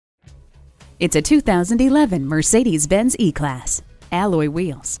It's a 2011 Mercedes-Benz E-Class. Alloy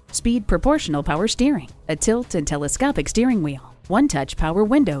wheels, speed proportional power steering, a tilt and telescopic steering wheel, one-touch power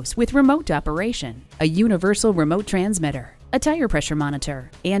windows with remote operation, a universal remote transmitter, a tire pressure monitor,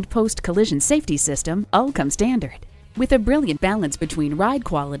 and post-collision safety system all come standard. With a brilliant balance between ride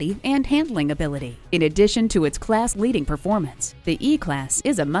quality and handling ability. In addition to its class-leading performance, the E-Class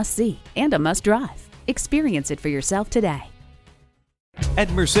is a must-see and a must-drive. Experience it for yourself today. At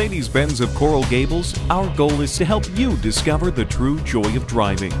Mercedes-Benz of Coral Gables, our goal is to help you discover the true joy of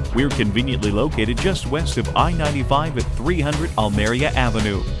driving. We're conveniently located just west of I-95 at 300 Almeria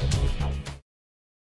Avenue.